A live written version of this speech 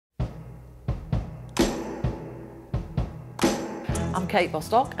I'm Kate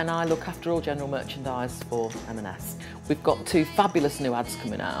Bostock and I look after all general merchandise for M&S. We've got 2 fabulous new ads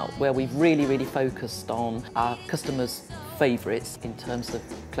coming out where we've really focused on our customers' favourites in terms of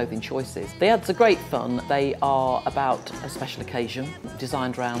clothing choices. The ads are great fun. They are about a special occasion,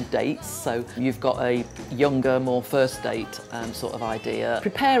 designed around dates. So you've got a younger, more first date sort of idea.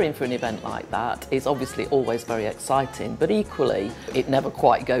 Preparing for an event like that is obviously always very exciting, but equally it never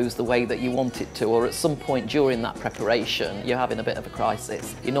quite goes the way that you want it to, or at some point during that preparation you're having a bit of a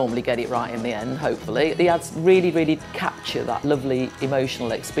crisis. You normally get it right in the end, hopefully. The ads really capture that lovely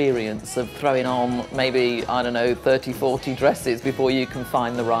emotional experience of throwing on maybe, I don't know, 30, 40 dresses before you can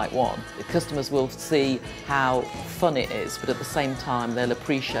find the right one. The customers will see how fun it is, but at the same time they'll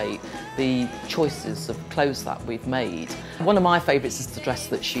appreciate the choices of clothes that we've made. One of my favourites is the dress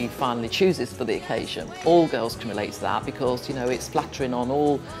that she finally chooses for the occasion. All girls can relate to that because, you know, it's flattering on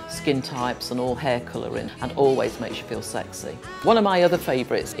all skin types and all hair colouring and always makes you feel sexy. One of my other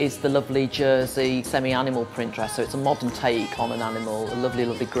favourites is the lovely jersey semi-animal print dress. So it's a modern take on an animal, a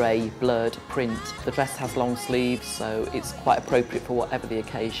lovely grey blurred print. The dress has long sleeves, so it's quite appropriate for whatever the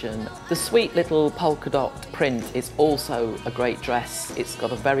occasion. The sweet little polka dot print is also a great dress. It's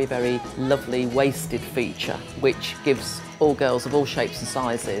got a very lovely waisted feature which gives all girls of all shapes and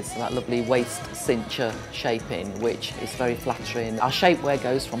sizes that lovely waist cincher shaping, which is very flattering. Our shapewear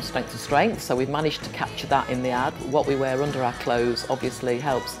goes from strength to strength, so we've managed to capture that in the ad. What we wear under our clothes obviously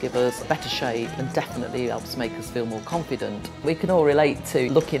helps give us a better shape and definitely helps make us feel more confident. We can all relate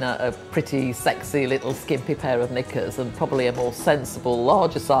to looking at a pretty sexy little skimpy pair of knickers and probably a more sensible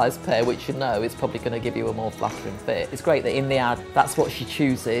larger size pair, which you know is probably going to give you a more flattering fit. It's great that in the ad that's what she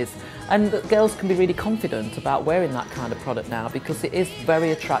chooses, and that girls can be really confident about wearing that kind of product now because it is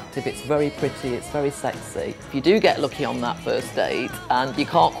very attractive, it's very pretty, it's very sexy. If you do get lucky on that first date and you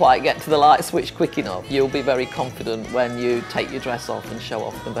can't quite get to the light switch quick enough, you'll be very confident when you take your dress off and show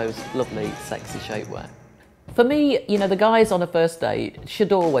off the most lovely sexy shapewear. For me, you know, the guys on a first date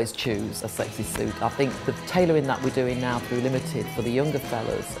should always choose a sexy suit. I think the tailoring that we're doing now through Limited for the younger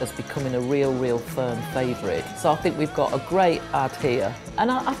fellas is becoming a real firm favourite. So I think we've got a great ad here,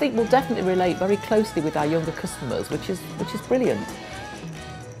 and I think we'll definitely relate very closely with our younger customers, which is brilliant.